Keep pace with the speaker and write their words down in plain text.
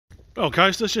Well,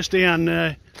 coasters, just down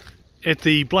at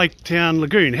the Blaketown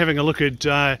Lagoon, having a look at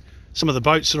some of the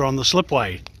boats that are on the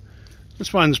slipway.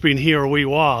 This one's been here a wee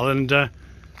while, and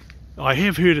I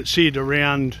have heard it said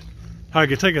around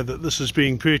Hokitika that this is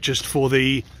being purchased for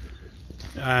the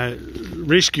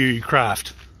rescue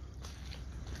craft.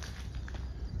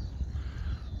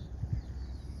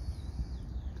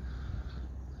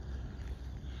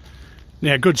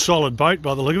 Now, good solid boat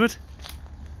by the look of it.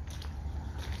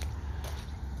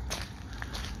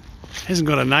 Hasn't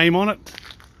got a name on it.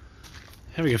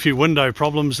 Having a few window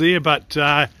problems there, but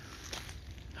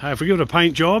if we give it a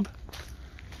paint job,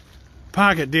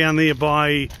 park it down there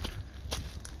by,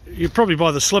 you're probably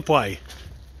by the slipway.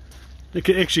 It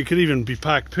could even be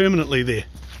parked permanently there.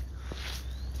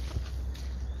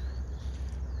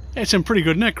 It's in pretty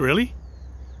good nick, really.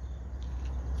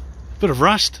 Bit of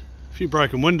rust, a few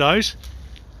broken windows.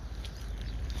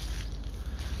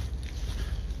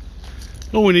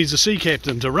 All we need is a sea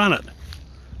captain to run it.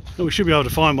 Well, we should be able to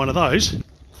find one of those.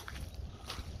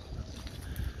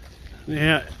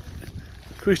 Now,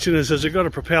 the question is, has it got a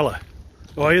propeller?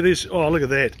 Oh yeah, there's, oh look at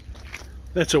that.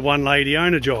 That's a one lady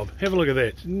owner job. Have a look at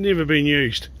that, never been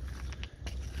used.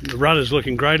 The rudder's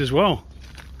looking great as well.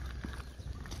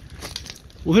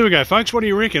 Well, there we go, folks. What do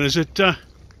you reckon? Is that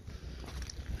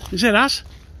us?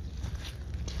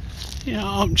 Yeah,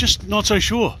 I'm just not so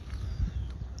sure.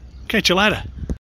 Catch you later.